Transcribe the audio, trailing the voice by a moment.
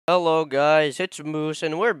Hello guys, it's Moose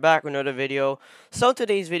and we're back with another video. So in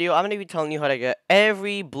today's video, I'm going to be telling you how to get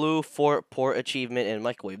every blue Fort Port achievement in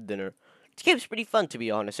Microwave Dinner. This game's pretty fun to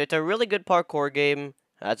be honest. It's a really good parkour game,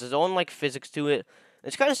 has its own physics to it.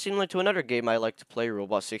 It's kind of similar to another game I like to play,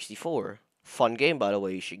 Robot 64. Fun game by the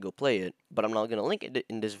way, you should go play it. But I'm not going to link it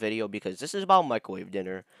in this video because this is about Microwave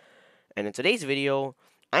Dinner. And in today's video,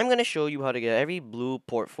 I'm going to show you how to get every blue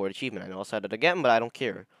Port Fort achievement. I know I said it again, but I don't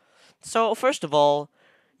care. So first of all,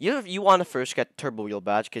 you want to first get Turbo Wheel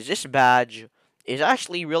badge because this badge is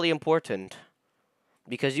actually really important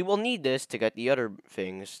because you will need this to get the other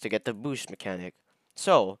things to get the boost mechanic.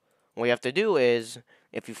 So what you have to do is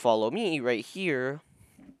if you follow me right here,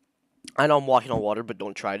 I know I'm walking on water, but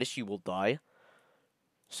don't try this, you will die.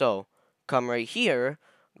 So come right here,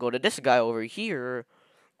 go to this guy over here,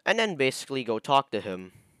 and then basically go talk to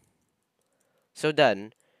him. So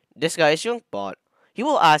then this guy is Junkbot. He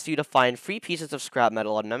will ask you to find 3 pieces of scrap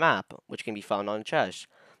metal on the map, which can be found on chest.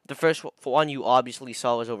 The first one you obviously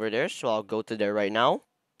saw was over there, so I'll go to there right now.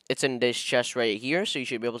 It's in this chest right here, so you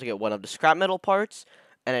should be able to get one of the scrap metal parts.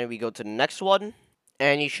 And then we go to the next one,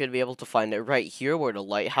 and you should be able to find it right here where the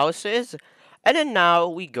lighthouse is. And then now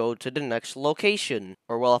we go to the next location,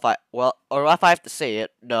 or if I have to say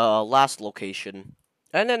it, the last location.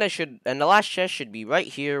 And then the last chest should be right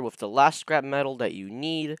here with the last scrap metal that you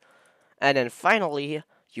need. And then finally,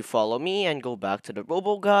 you follow me and go back to the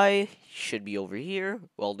Robo guy. He should be over here.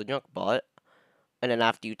 Well, the junk bot. And then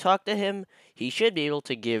after you talk to him, he should be able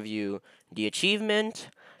to give you the achievement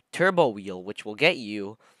Turbo Wheel, which will get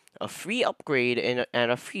you a free upgrade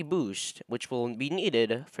and a free boost, which will be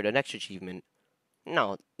needed for the next achievement.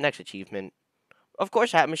 No, next achievement. Of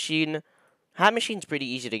course, Hat Machine. Hat Machine's pretty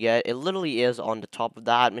easy to get. It literally is on the top of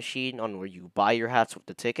the Hat Machine, on where you buy your hats with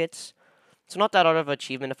the tickets. It's not that hard of an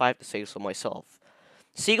achievement if I have to say so myself.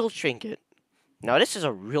 Seagull Trinket. Now this is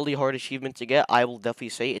a really hard achievement to get. I will definitely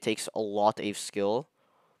say it takes a lot of skill.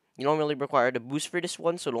 You don't really require the boost for this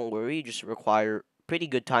one, so don't worry. You just require pretty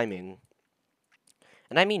good timing.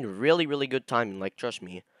 And I mean really, really good timing, trust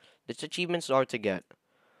me. This achievement's hard to get.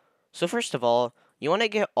 So first of all, you want to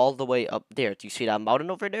get all the way up there. Do you see that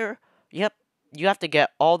mountain over there? Yep. You have to get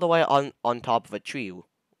all the way on top of a tree,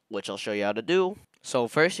 which I'll show you how to do. So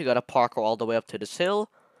first you gotta parkour all the way up to this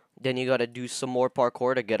hill. Then you gotta do some more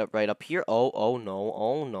parkour to get it right up here. Oh no,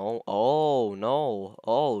 oh no, oh no,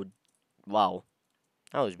 oh, wow.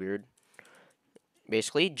 That was weird.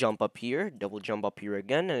 Basically, jump up here, double jump up here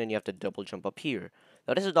again, and then you have to double jump up here.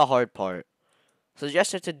 Now this is the hard part.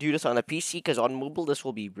 Suggested to do this on a PC, because on mobile this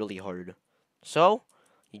will be really hard. So,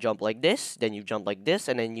 you jump like this, then you jump like this,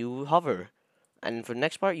 and then you hover. And for the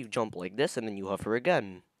next part, you jump like this, and then you hover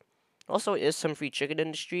again. Also, is some free chicken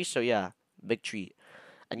in the street, so yeah, big treat.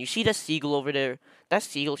 And you see the seagull over there? That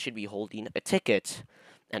seagull should be holding a ticket.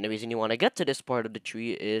 And the reason you want to get to this part of the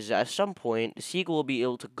tree is at some point, the seagull will be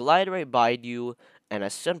able to glide right by you, and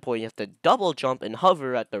at some point, you have to double jump and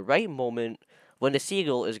hover at the right moment when the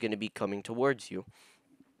seagull is going to be coming towards you.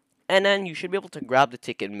 And then you should be able to grab the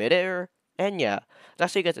ticket midair, and yeah,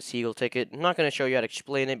 that's how you get the seagull ticket. I'm not going to show you how to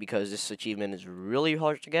explain it because this achievement is really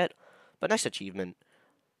hard to get, but next achievement.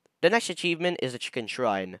 The next achievement is the Chicken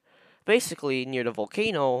Shrine. Basically, near the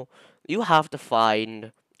volcano, you have to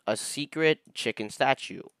find a secret chicken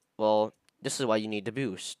statue. Well, this is why you need the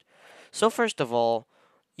boost. So first of all,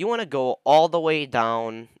 you want to go all the way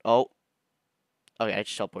down. Oh, okay, it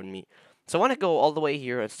just teleported me. So I want to go all the way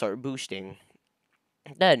here and start boosting.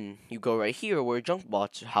 Then, you go right here where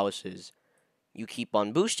Junkbot's house is. You keep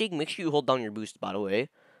on boosting. Make sure you hold down your boost, by the way.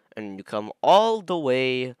 And you come all the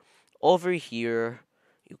way over here.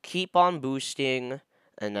 You keep on boosting.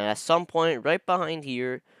 And then at some point right behind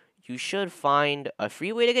here, you should find a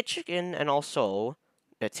free way to get chicken and also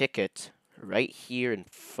the ticket right here in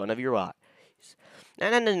front of your eyes.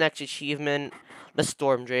 And then the next achievement, the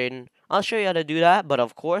Storm Drain. I'll show you how to do that, but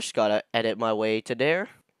of course, gotta edit my way to there.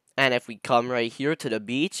 And if we come right here to the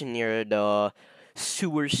beach near the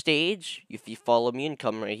sewer stage, if you follow me and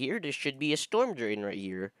come right here, there should be a Storm Drain right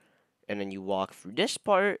here. And then you walk through this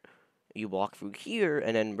part, you walk through here,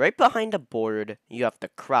 and then right behind the board, you have to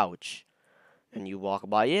crouch. And you walk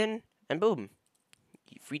by in, and boom,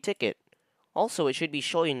 free ticket. Also, it should be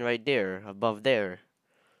showing right there, above there.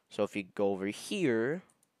 So if you go over here,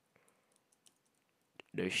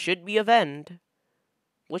 there should be a vent,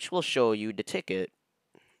 which will show you the ticket.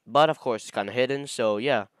 But of course, it's kind of hidden, so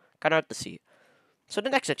yeah, kind of hard to see. So the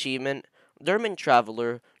next achievement, Derman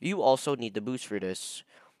Traveler, you also need the boost for this.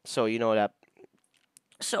 So you know that.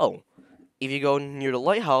 So, if you go near the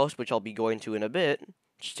lighthouse, which I'll be going to in a bit,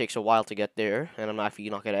 which takes a while to get there, and I'm actually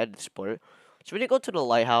not going to edit this part. So when you go to the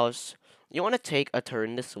lighthouse, you want to take a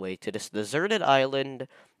turn this way to this deserted island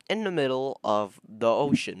in the middle of the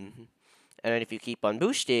ocean. And then if you keep on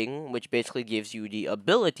boosting, which basically gives you the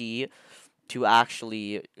ability to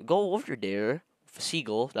actually go over there,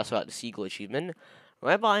 Seagull, that's about the Seagull achievement.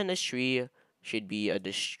 Right behind this tree should be a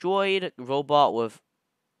destroyed robot with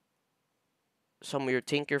some weird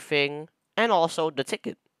tinker thing, and also the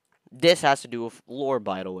ticket. This has to do with lore,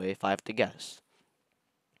 by the way, if I have to guess.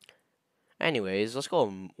 Anyways, let's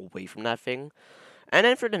go away from that thing. And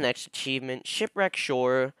then for the next achievement, Shipwreck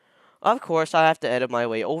Shore. Of course, I have to edit my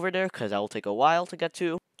way over there because that will take a while to get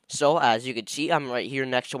to. So, as you can see, I'm right here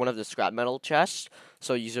next to one of the scrap metal chests.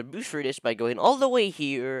 So, use a boost for this by going all the way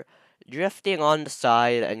here, drifting on the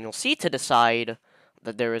side, and you'll see to the side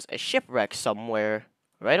that there is a shipwreck somewhere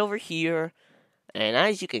right over here. And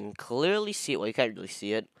as you can clearly see, well, you can't really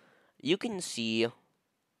see it, you can see,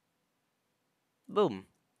 boom.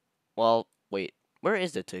 Well, wait, where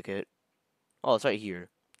is the ticket? Oh, it's right here.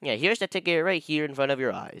 Yeah, here's the ticket right here in front of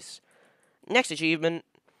your eyes. Next achievement.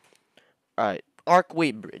 Alright,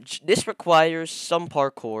 Archway Bridge. This requires some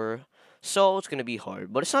parkour, so it's gonna be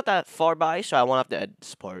hard. But it's not that far by, so I won't have to edit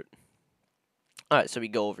this part. Alright, so we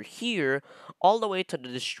go over here, all the way to the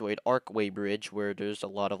destroyed Archway Bridge, where there's a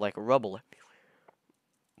lot of, like, rubble.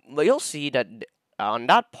 But you'll see that on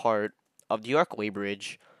that part of the Archway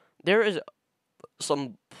Bridge, there is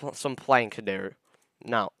some plank there.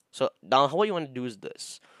 Now what you want to do is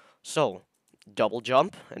this. So, double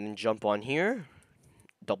jump, and then jump on here,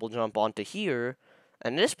 double jump onto here,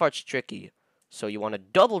 and this part's tricky. So you want to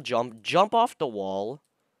double jump, jump off the wall,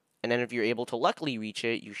 and then if you're able to luckily reach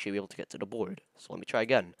it, you should be able to get to the board. So let me try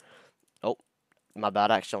again. Oh, my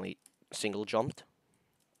bad, I accidentally single jumped.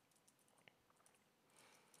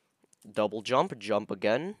 Double jump, jump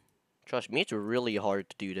again. Trust me, it's really hard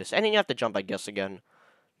to do this. And then you have to jump, I guess, again.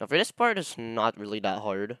 Now for this part, it's not really that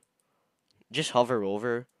hard. Just hover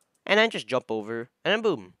over, and then just jump over, and then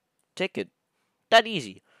boom. Ticket. That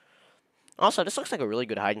easy. Also, this looks like a really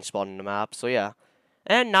good hiding spot on the map, so yeah.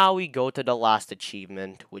 And now we go to the last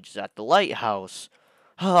achievement, which is at the lighthouse.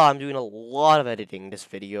 I'm doing a lot of editing this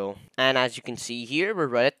video. And as you can see here, we're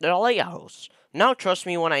right at the lighthouse. Now trust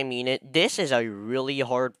me when I mean it, this is a really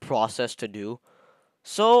hard process to do.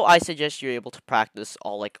 So I suggest you're able to practice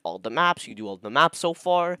all the maps. You do all the maps so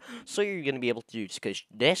far, so you're gonna be able to do this because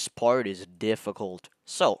this part is difficult.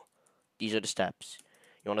 So these are the steps.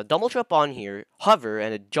 You want to double jump on here, hover,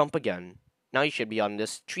 and then jump again. Now you should be on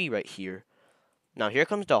this tree right here. Now here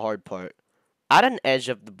comes the hard part. At an edge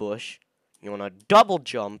of the bush, you want to double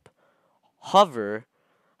jump, hover,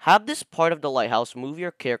 have this part of the lighthouse move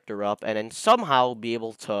your character up, and then somehow be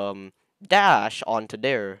able to dash onto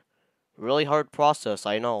there. Really hard process,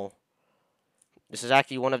 I know. This is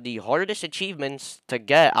actually one of the hardest achievements to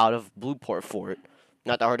get out of Blueport Fort.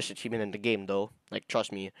 Not the hardest achievement in the game, though. Like,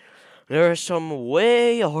 trust me. There are some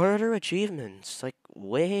way harder achievements. Like,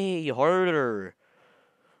 way harder.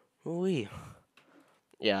 Ooh.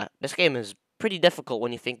 Yeah, this game is pretty difficult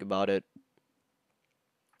when you think about it.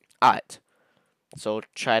 Alright. So,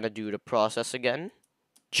 trying to do the process again.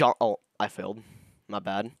 Jump. Oh, I failed. My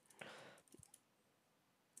bad.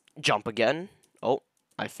 Jump again. Oh,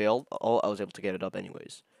 I failed. Oh, I was able to get it up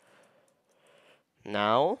anyways.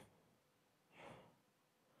 Now.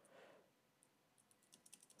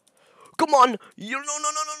 Come on! No.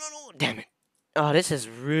 Damn it. Oh, this is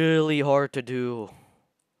really hard to do.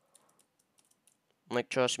 Like,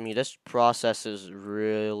 trust me, this process is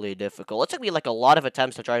really difficult. It took me, like, a lot of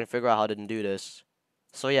attempts to try and figure out how to do this.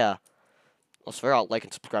 So, yeah. Let's figure out, like,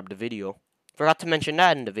 and subscribe to the video. Forgot to mention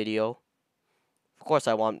that in the video. Of course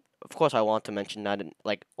I want to mention that in,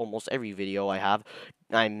 like, almost every video I have.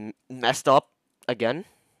 I messed up again.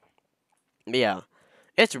 But yeah,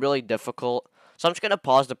 it's really difficult. So I'm just gonna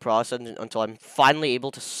pause the process until I'm finally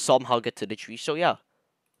able to somehow get to the tree. So yeah.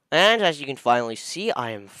 And as you can finally see,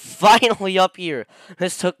 I am finally up here.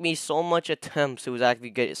 This took me so much attempts, it was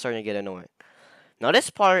actually starting to get annoying. Now this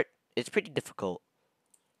part is pretty difficult.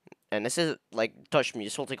 And this is, like, touch me,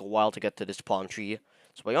 this will take a while to get to this palm tree.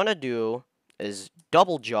 So what you want to do is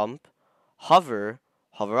double jump, hover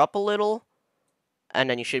up a little, and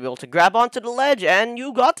then you should be able to grab onto the ledge, and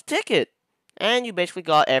you got the ticket. And you basically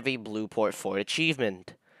got every Blueport Fort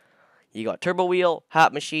achievement. You got Turbo Wheel,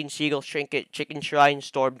 Hat Machine, Seagull Trinket, Chicken Shrine,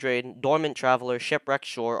 Storm Drain, Dormant Traveler, Shipwreck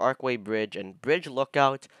Shore, Archway Bridge, and Bridge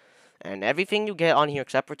Lookout. And everything you get on here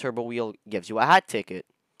except for Turbo Wheel gives you a hat ticket.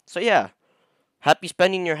 So yeah, happy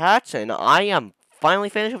spending your hats, and I am finally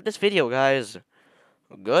finished with this video, guys.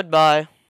 Goodbye.